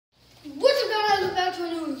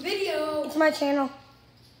video. It's my channel.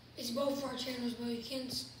 It's both our channels, but you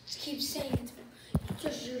can't keep saying it's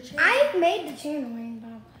just your channel. I made the channel,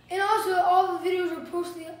 man. And also, all the videos are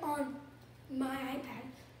posted on my iPad.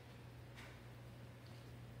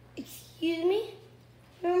 Excuse me?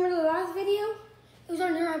 Remember the last video? It was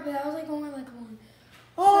on your iPad. I was like only like one.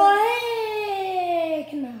 Oh,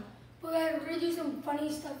 heck no. But we're gonna do some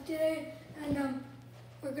funny stuff today, and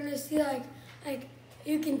we're gonna see like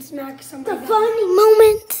you can smack somebody. The funny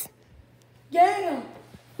moment. Yeah.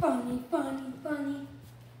 Funny.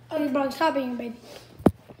 Okay, bro, stop being a baby.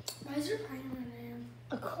 Why is your Spider-Man name?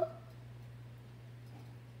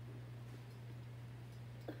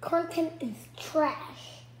 The content is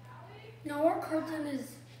trash. No, our content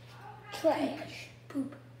is Trash.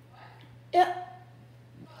 poop. Yeah.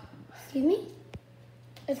 Excuse me?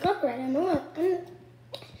 It's copyrighted. I'm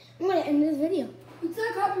gonna end this video. What's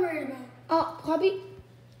that copyright about? Copy?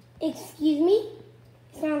 Excuse me?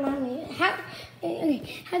 It's not allowing me.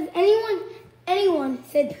 Has anyone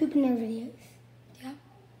said poop in their videos? Yeah.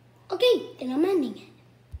 Okay, then I'm ending it.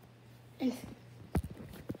 And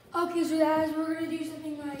Okay, so guys, we're gonna do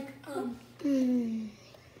something like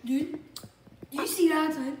dude, you see that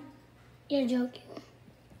outside? You're joking.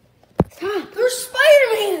 Stop. There's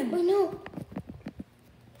Spider-Man! Oh no.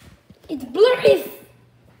 It's blurry.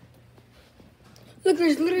 Look,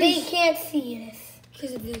 there's literally... They can't see this.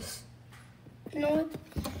 Because of this. You know what?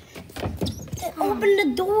 Open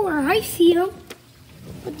the door. I see them.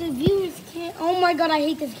 But the viewers can't. Oh my god, I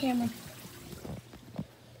hate this camera.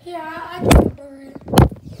 Yeah, I can blur it.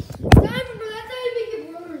 That's how you make it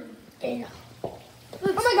blurry. Yeah.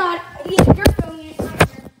 Look, oh my god. Yeah, you're filming it. You're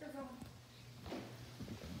filming.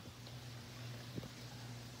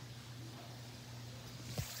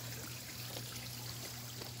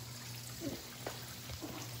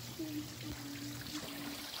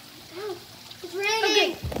 It's raining. Okay,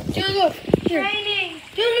 just look. Here. Raining.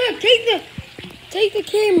 Just look, take the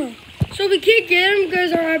camera. So we can't get him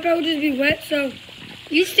because our iPad will just be wet, so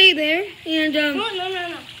you stay there and No.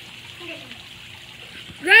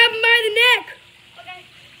 grab him by the neck. Okay.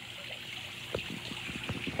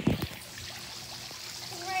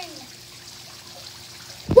 It's raining.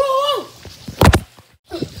 Whoa!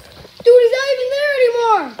 Dude, he's not even there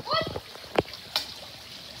anymore. What?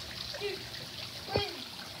 Dude, wait.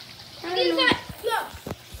 I don't know. Look.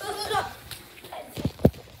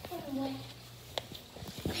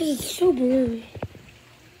 Because it's so blurry.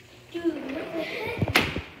 Dude, what the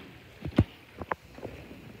heck?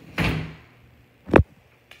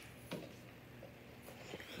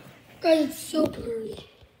 Guys, it's so blurry.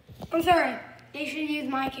 I'm sorry. They should use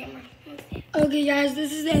my camera. Okay, guys,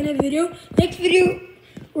 this is the end of the video. Next video,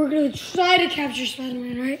 we're going to try to capture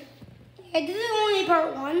Spider-Man, right? Yeah, this is only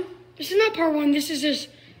part 1. This is not part 1. This is just...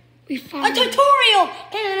 We A found tutorial!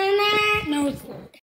 No, it's not.